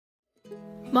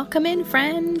Welcome in,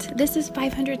 friend. This is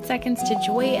 500 Seconds to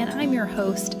Joy, and I'm your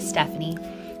host, Stephanie.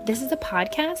 This is a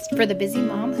podcast for the busy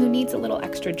mom who needs a little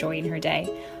extra joy in her day.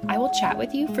 I will chat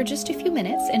with you for just a few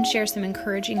minutes and share some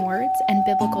encouraging words and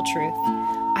biblical truth.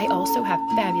 I also have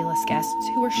fabulous guests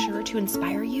who are sure to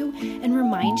inspire you and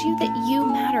remind you that you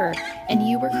matter and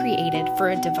you were created for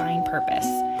a divine purpose.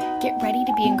 Get ready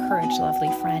to be encouraged,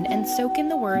 lovely friend, and soak in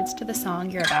the words to the song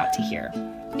you're about to hear.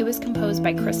 It was composed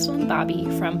by Crystal and Bobby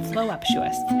from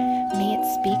Flowuptuous. May it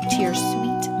speak to your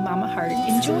sweet mama heart.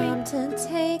 Enjoy. It's time to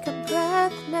take a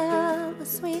breath now, a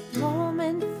sweet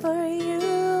moment for you.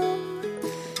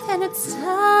 And it's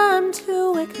time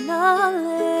to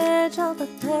acknowledge all the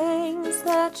things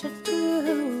that you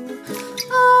do.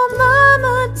 Oh,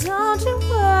 mama, don't you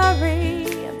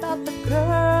worry about the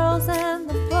girls and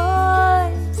the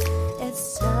boys.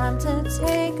 It's time to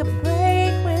take a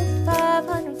break with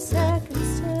 500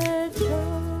 seconds to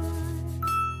joy.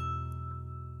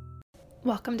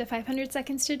 Welcome to 500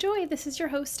 Seconds to Joy. This is your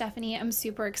host, Stephanie. I'm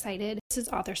super excited. This is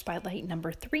Author Spotlight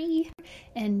number 3,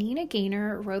 and Neena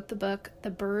Gaynor wrote the book, The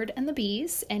Bird and the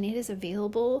Bees, and it is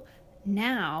available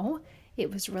now. It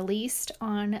was released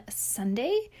on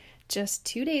Sunday, just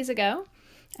 2 days ago.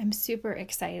 I'm super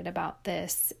excited about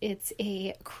this. It's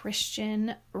a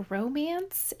Christian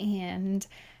romance, and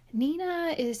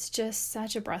Neena is just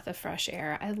such a breath of fresh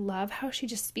air. I love how she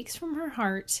just speaks from her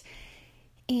heart.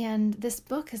 And this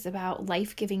book is about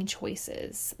life-giving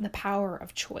choices, the power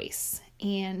of choice.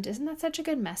 And isn't that such a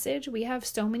good message? We have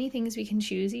so many things we can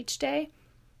choose each day.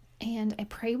 And I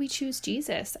pray we choose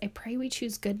Jesus. I pray we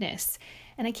choose goodness.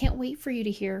 And I can't wait for you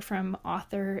to hear from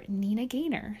author Neena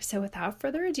Gaynor. So without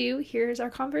further ado, here's our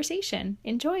conversation.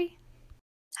 Enjoy.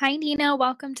 Hi, Neena.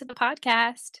 Welcome to the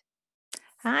podcast.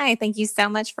 Hi, thank you so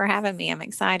much for having me. I'm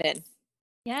excited.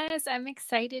 Yes, I'm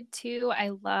excited too. I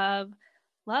love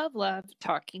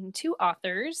talking to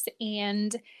authors,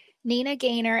 and Neena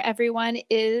Gaynor, everyone,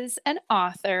 is an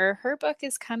author. Her book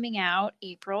is coming out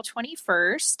April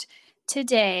 21st,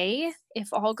 today,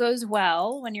 if all goes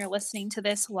well, when you're listening to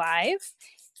this live.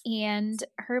 And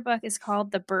her book is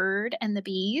called The Bird and the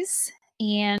Bees,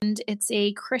 and it's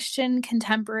a Christian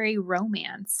contemporary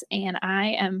romance. And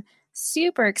I am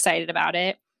super excited about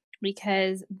it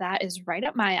because that is right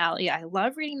up my alley. I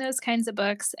love reading those kinds of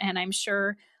books, and I'm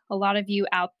sure a lot of you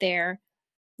out there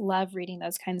love reading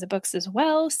those kinds of books as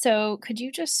well. So could you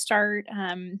just start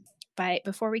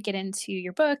before we get into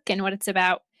your book and what it's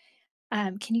about,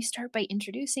 can you start by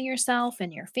introducing yourself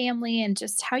and your family and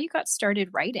just how you got started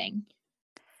writing?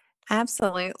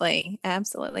 Absolutely.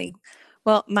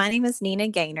 Well, my name is Neena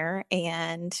Gaynor,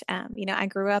 and I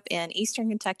grew up in Eastern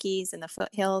Kentucky's in the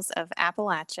foothills of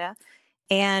Appalachia,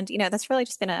 and that's really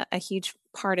just been a huge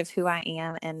part of who I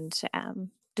am and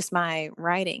just my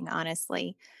writing,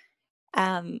 honestly.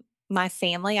 My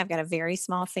family, I've got a very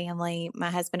small family. My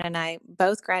husband and I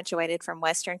both graduated from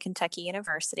Western Kentucky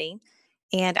University,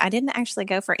 and I didn't actually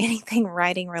go for anything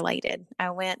writing related. I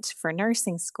went for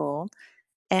nursing school.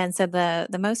 And so the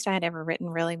most I had ever written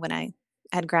really when I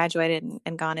had graduated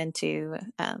and gone into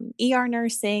ER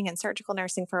nursing and surgical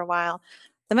nursing for a while,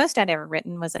 the most I'd ever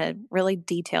written was a really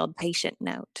detailed patient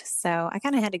note. So I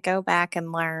kind of had to go back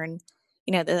and learn,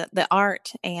 the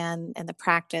art and the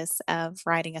practice of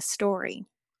writing a story.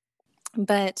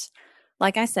 But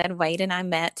like I said, Wade and I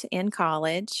met in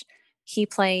college. He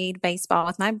played baseball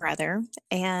with my brother,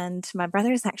 and my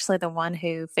brother is actually the one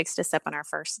who fixed us up on our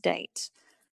first date.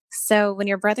 So when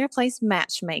your brother plays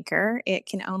matchmaker, it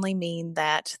can only mean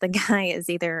that the guy is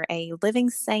either a living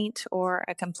saint or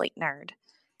a complete nerd.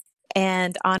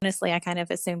 And honestly, I kind of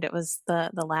assumed it was the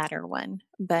latter one.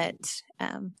 But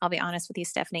I'll be honest with you,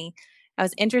 Stephanie, I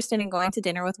was interested in going to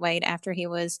dinner with Wade after he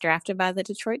was drafted by the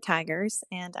Detroit Tigers.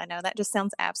 And I know that just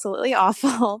sounds absolutely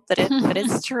awful, but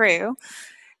it's true.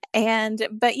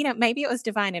 But maybe it was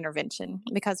divine intervention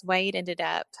because Wade ended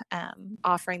up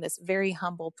offering this very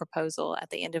humble proposal at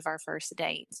the end of our first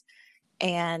date.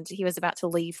 And he was about to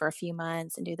leave for a few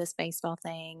months and do this baseball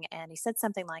thing. And he said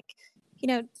something like,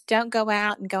 don't go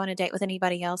out and go on a date with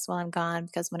anybody else while I'm gone,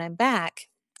 because when I'm back,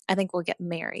 I think we'll get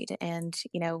married and,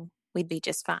 we'd be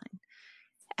just fine.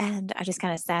 And I just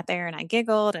kind of sat there and I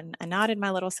giggled and I nodded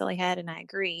my little silly head and I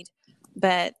agreed.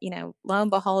 But, lo and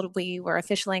behold, we were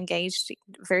officially engaged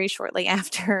very shortly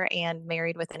after and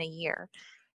married within a year.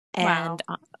 And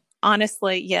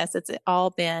honestly, yes, it's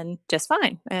all been just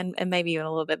fine. And maybe even a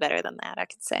little bit better than that, I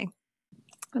could say.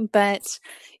 But,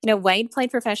 Wade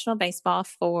played professional baseball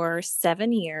for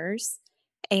 7 years.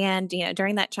 And,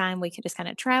 during that time, we could just kind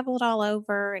of traveled all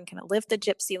over and kind of lived the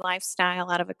gypsy lifestyle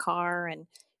out of a car and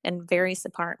various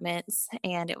apartments.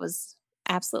 And it was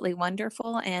absolutely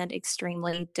wonderful and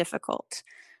extremely difficult,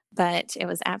 but it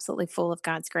was absolutely full of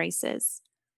God's graces.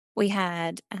 We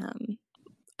had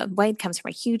Wade comes from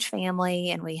a huge family,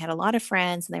 and we had a lot of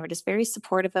friends, and they were just very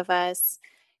supportive of us.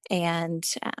 And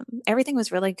everything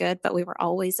was really good, but we were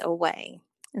always away.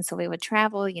 And so we would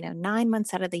travel, 9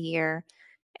 months out of the year.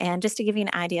 And just to give you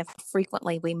an idea of how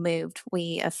frequently we moved,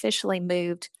 we officially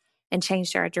moved and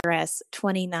changed our address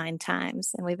 29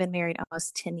 times, and we've been married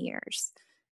almost 10 years.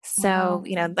 So,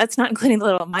 Wow. that's not including the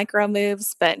little micro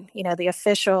moves, but, the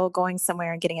official going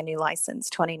somewhere and getting a new license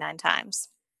 29 times.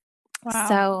 Wow.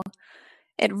 So,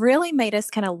 it really made us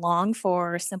kind of long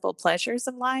for simple pleasures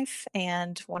of life.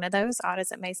 And one of those, odd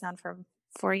as it may sound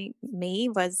me,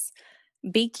 was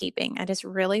beekeeping. I just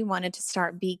really wanted to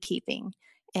start beekeeping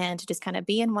and to just kind of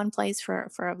be in one place for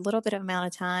a little bit of amount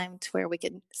of time to where we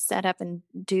could set up and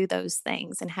do those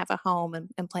things and have a home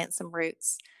and plant some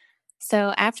roots.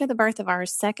 So after the birth of our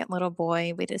second little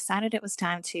boy, we decided it was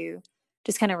time to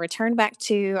just kind of return back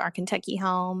to our Kentucky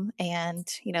home and,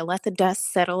 let the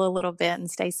dust settle a little bit and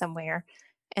stay somewhere.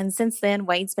 And since then,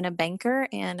 Wade's been a banker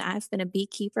and I've been a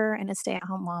beekeeper and a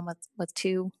stay-at-home mom with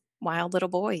two wild little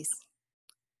boys.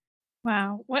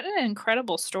 Wow. What an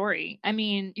incredible story. I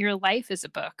mean, your life is a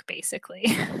book, basically.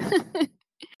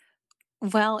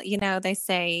 Well, they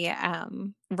say,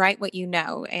 write what you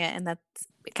know, and that's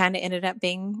kind of ended up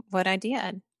being what I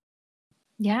did.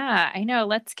 Yeah, I know.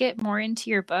 Let's get more into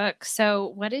your book. So,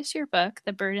 what is your book,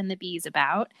 The Bird and the Bees,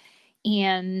 about?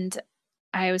 And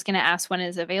I was going to ask when it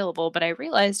is available, but I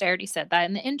realized I already said that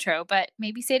in the intro, but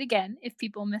maybe say it again if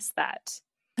people missed that.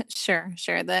 Sure,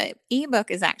 sure. The ebook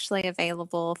is actually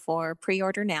available for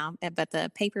pre-order now, but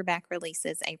the paperback release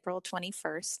is April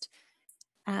 21st.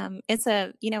 It's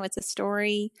a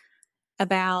story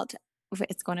about,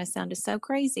 it's going to sound just so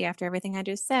crazy after everything I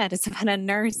just said. It's about a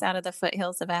nurse out of the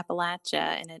foothills of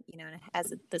Appalachia, and it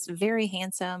has this very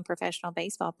handsome professional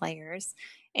baseball players.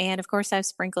 And of course, I've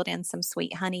sprinkled in some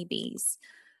sweet honeybees.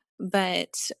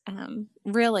 But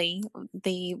really,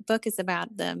 the book is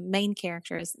about the main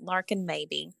character is Larkin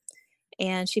Maybe,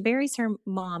 and she buries her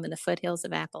mom in the foothills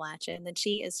of Appalachia, and then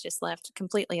she is just left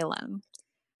completely alone.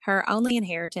 Her only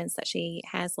inheritance that she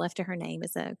has left to her name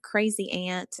is a crazy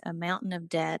aunt, a mountain of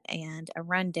debt, and a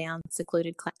rundown,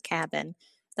 secluded cabin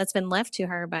that's been left to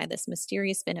her by this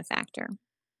mysterious benefactor.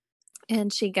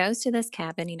 And she goes to this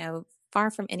cabin,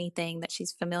 far from anything that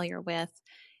she's familiar with,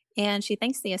 and she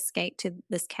thinks the escape to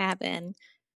this cabin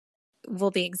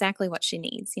will be exactly what she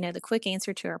needs, the quick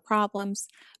answer to her problems,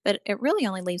 but it really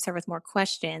only leaves her with more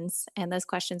questions. And those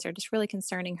questions are just really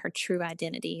concerning her true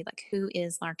identity, like who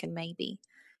is Larkin Maybe?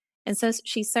 And so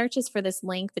she searches for this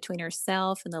link between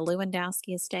herself and the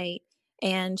Lewandowski estate.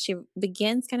 And she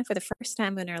begins kind of for the first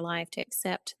time in her life to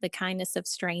accept the kindness of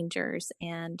strangers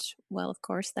and, well, of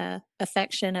course, the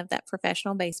affection of that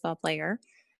professional baseball player.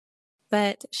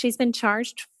 But she's been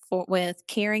charged with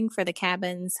caring for the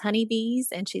cabin's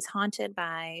honeybees, and she's haunted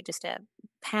by just a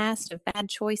past of bad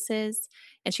choices.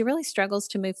 And she really struggles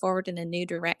to move forward in a new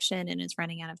direction and is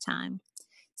running out of time.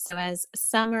 So as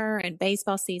summer and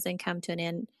baseball season come to an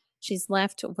end, she's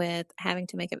left with having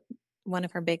to make one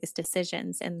of her biggest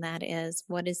decisions, and that is,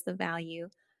 what is the value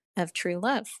of true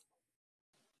love?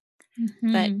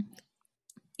 But,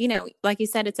 Hmm. like you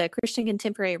said, it's a Christian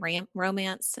contemporary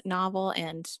romance novel,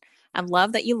 and I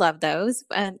love that you love those,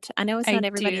 but I know it's I not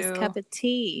everybody's do. cup of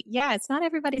tea. Yeah, it's not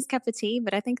everybody's cup of tea,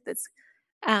 but I think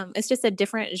it's just a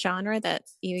different genre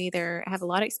that you either have a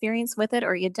lot of experience with it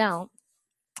or you don't.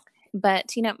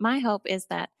 But, my hope is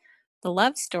that the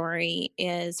love story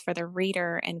is for the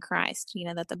reader and Christ,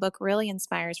 that the book really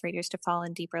inspires readers to fall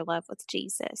in deeper love with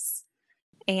Jesus.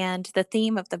 And the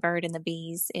theme of The Bird and the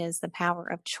Bees is the power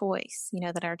of choice,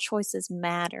 that our choices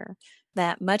matter,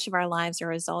 that much of our lives are a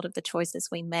result of the choices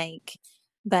we make.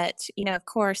 But, of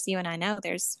course, you and I know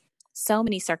there's so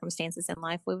many circumstances in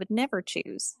life we would never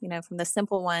choose, from the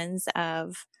simple ones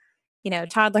of,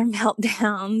 toddler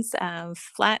meltdowns,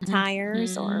 flat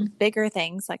tires, or Hmm. bigger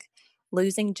things like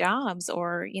losing jobs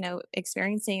or,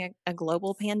 experiencing a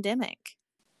global pandemic.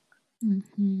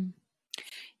 Hmm.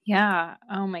 Yeah.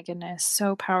 Oh my goodness.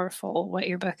 So powerful what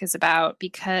your book is about,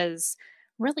 because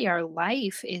really our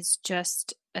life is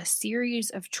just a series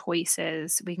of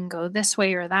choices. We can go this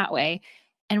way or that way.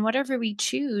 And whatever we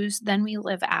choose, then we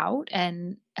live out,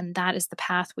 and that is the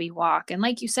path we walk. And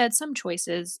like you said, some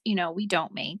choices, we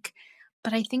don't make,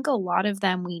 but I think a lot of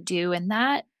them we do. And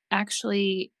that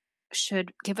actually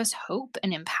should give us hope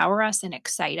and empower us and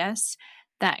excite us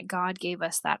that God gave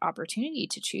us that opportunity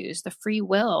to choose the free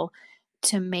will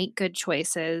to make good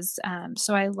choices.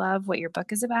 So I love what your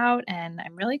book is about, and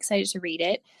I'm really excited to read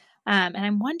it. And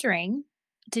I'm wondering,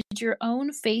 did your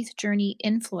own faith journey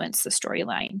influence the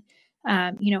storyline?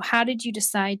 How did you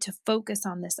decide to focus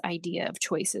on this idea of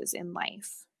choices in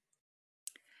life?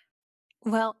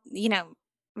 Well,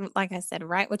 like I said,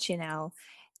 write what you know.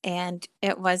 And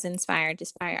it was inspired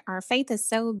just by our faith is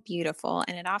so beautiful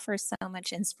and it offers so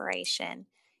much inspiration.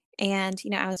 And,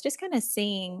 I was just kind of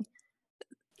seeing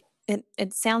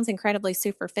it sounds incredibly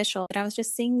superficial, but I was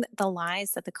just seeing the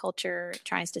lies that the culture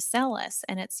tries to sell us.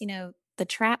 And it's, the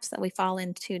traps that we fall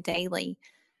into daily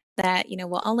that,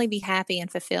 will only be happy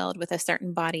and fulfilled with a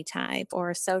certain body type or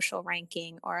a social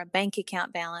ranking or a bank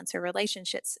account balance or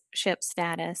relationship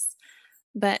status.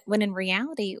 But when in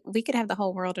reality, we could have the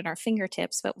whole world at our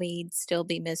fingertips, but we'd still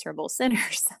be miserable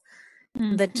sinners.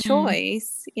 The Mhm.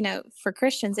 choice, for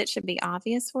Christians, it should be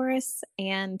obvious for us.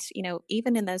 And,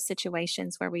 even in those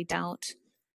situations where we don't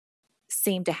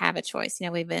seem to have a choice,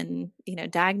 we've been,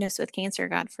 diagnosed with cancer,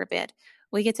 God forbid,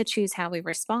 we get to choose how we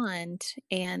respond.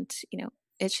 And,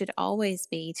 it should always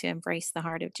be to embrace the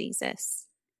heart of Jesus.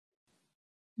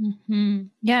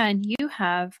 Yeah, and you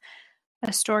have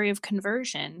a story of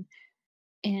conversion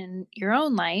in your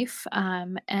own life.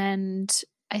 And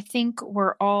I think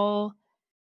we're all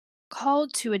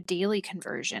called to a daily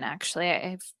conversion, actually.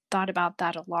 I've thought about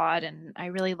that a lot. And I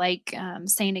really like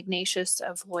St. Ignatius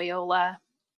of Loyola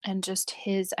and just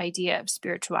his idea of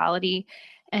spirituality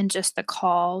and just the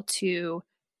call to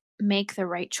make the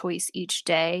right choice each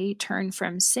day, turn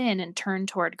from sin and turn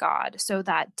toward God. So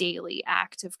that daily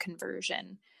act of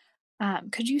conversion.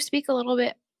 Could you speak a little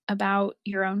bit about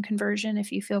your own conversion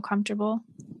if you feel comfortable?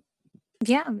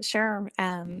 Yeah, sure.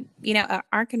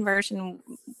 Our conversion,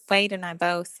 Wade and I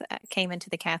both came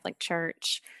into the Catholic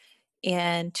Church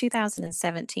in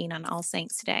 2017 on All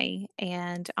Saints Day,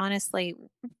 and honestly,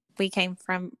 we came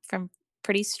from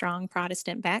pretty strong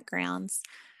Protestant backgrounds.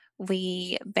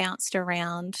 We bounced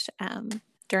around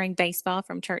during baseball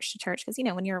from church to church because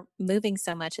when you're moving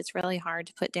so much, it's really hard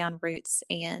to put down roots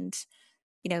and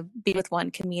be with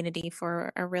one community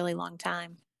for a really long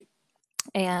time.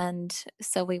 And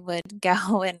so we would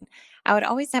go, and I would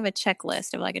always have a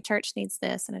checklist of like a church needs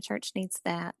this and a church needs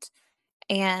that.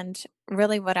 And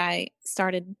really, what I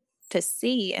started to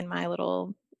see in my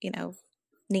little,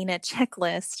 Neena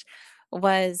checklist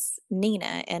was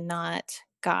Neena and not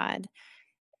God.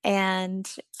 And,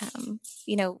 um,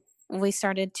 you know, we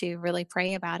started to really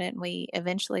pray about it. And we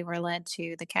eventually were led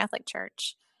to the Catholic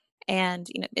Church. And,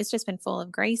 it's just been full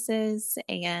of graces.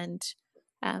 And,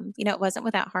 it wasn't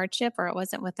without hardship or it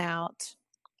wasn't without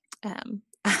um,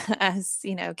 us,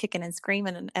 kicking and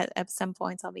screaming at some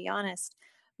points, I'll be honest.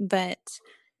 But,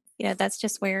 that's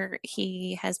just where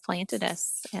he has planted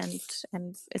us. And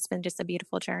it's been just a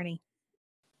beautiful journey.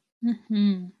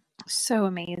 hmm So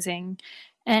amazing.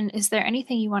 And is there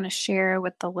anything you want to share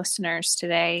with the listeners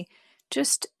today?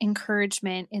 Just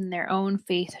encouragement in their own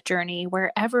faith journey,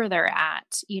 wherever they're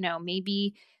at.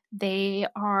 Maybe they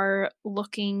are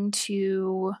looking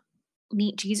to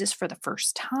meet Jesus for the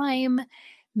first time.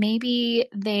 Maybe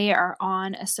they are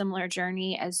on a similar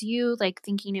journey as you, like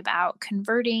thinking about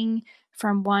converting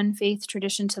from one faith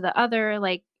tradition to the other.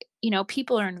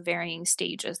 People are in varying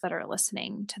stages that are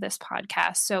listening to this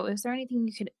podcast. So, is there anything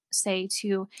you could say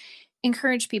to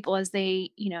encourage people as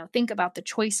they, think about the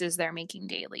choices they're making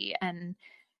daily and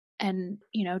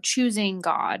choosing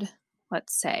God,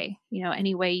 let's say,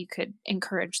 any way you could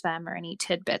encourage them or any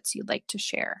tidbits you'd like to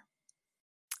share?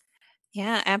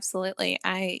 Yeah, absolutely.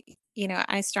 I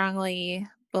strongly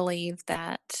believe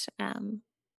that,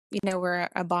 we're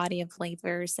a body of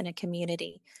believers in a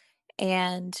community.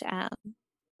 And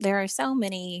there are so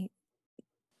many,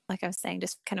 like I was saying,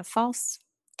 just kind of false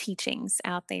teachings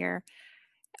out there.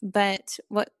 But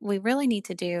what we really need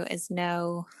to do is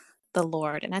know the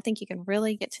Lord. And I think you can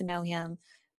really get to know him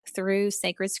through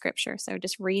sacred scripture. So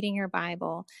just reading your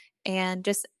Bible and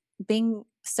just being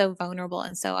so vulnerable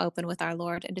and so open with our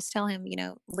Lord and just tell him,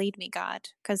 lead me, God,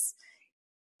 because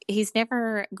he's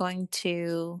never going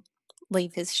to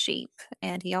leave his sheep.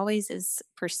 And he always is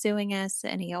pursuing us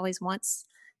and he always wants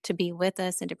to be with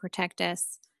us and to protect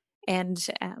us. And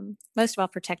most of all,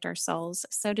 protect our souls.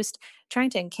 So just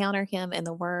trying to encounter him in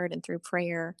the word and through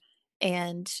prayer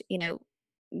and,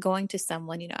 going to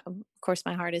someone, of course,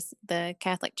 my heart is the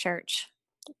Catholic Church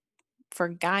for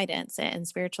guidance and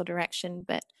spiritual direction,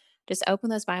 but just open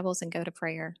those Bibles and go to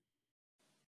prayer.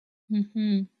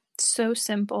 hmm So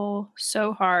simple,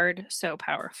 so hard, so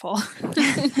powerful.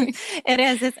 It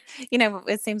is.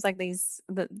 It seems like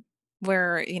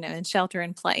we're, in shelter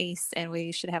in place and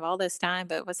we should have all this time,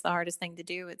 but what's the hardest thing to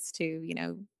do? It's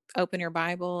to, open your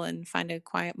Bible and find a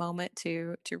quiet moment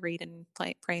to read and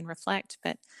pray and reflect.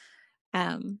 But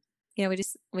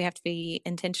we have to be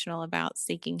intentional about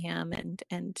seeking him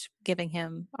and giving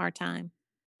him our time.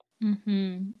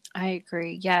 I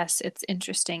agree. Yes, it's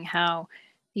interesting how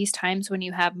these times when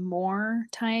you have more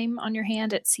time on your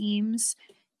hand, it seems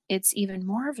it's even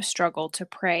more of a struggle to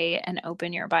pray and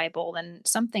open your Bible. And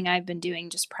something I've been doing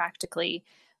just practically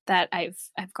that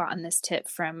I've gotten this tip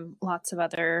from lots of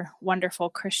other wonderful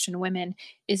Christian women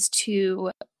is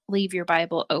to leave your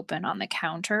Bible open on the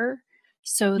counter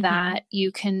so Hmm. that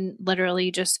you can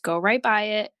literally just go right by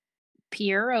it,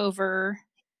 peer over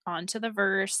onto the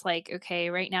verse, like, okay,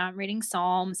 right now I'm reading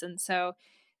Psalms. And so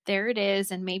there it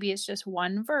is. And maybe it's just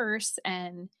one verse.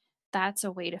 And that's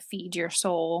a way to feed your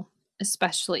soul,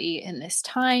 especially in this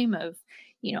time of,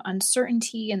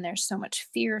 uncertainty. And there's so much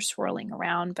fear swirling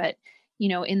around. But,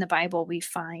 in the Bible, we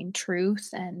find truth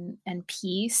and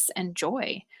peace and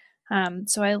joy.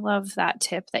 So I love that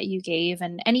tip that you gave.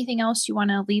 And anything else you want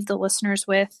to leave the listeners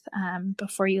with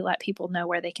before you let people know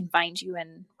where they can find you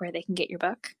and where they can get your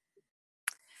book?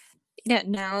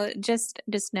 No, just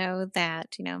know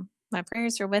that, my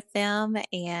prayers are with them,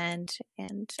 and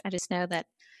I just know that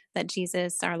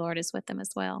Jesus, our Lord, is with them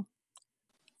as well.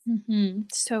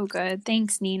 So good.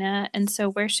 Thanks, Neena. And so,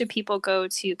 where should people go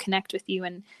to connect with you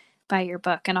and buy your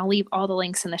book? And I'll leave all the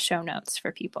links in the show notes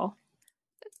for people.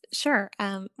 Sure.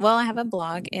 Well, I have a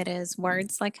blog. It is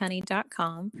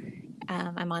wordslikehoney.com.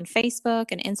 I'm on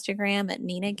Facebook and Instagram at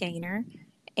Neena Gaynor.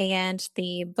 And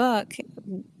the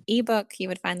ebook, you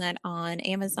would find that on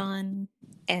Amazon.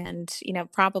 And,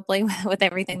 probably with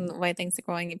everything, the way things are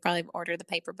going, you'd probably order the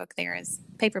paperback there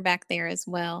as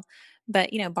well.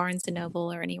 But, Barnes and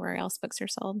Noble or anywhere else books are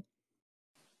sold.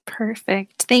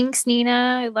 Perfect. Thanks,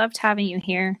 Neena. I loved having you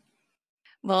here.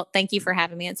 Well, thank you for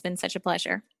having me. It's been such a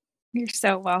pleasure. You're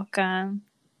so welcome.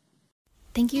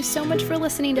 Thank you so much for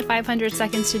listening to 500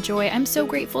 Seconds to Joy. I'm so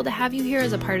grateful to have you here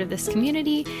as a part of this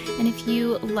community. And if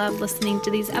you love listening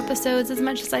to these episodes as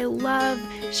much as I love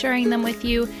sharing them with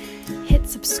you, hit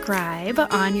subscribe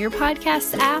on your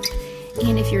podcast app.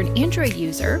 And if you're an Android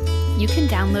user, you can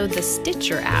download the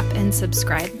Stitcher app and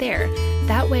subscribe there.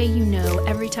 That way you know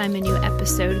every time a new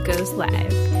episode goes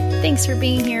live. Thanks for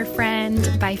being here,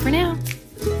 friend. Bye for now.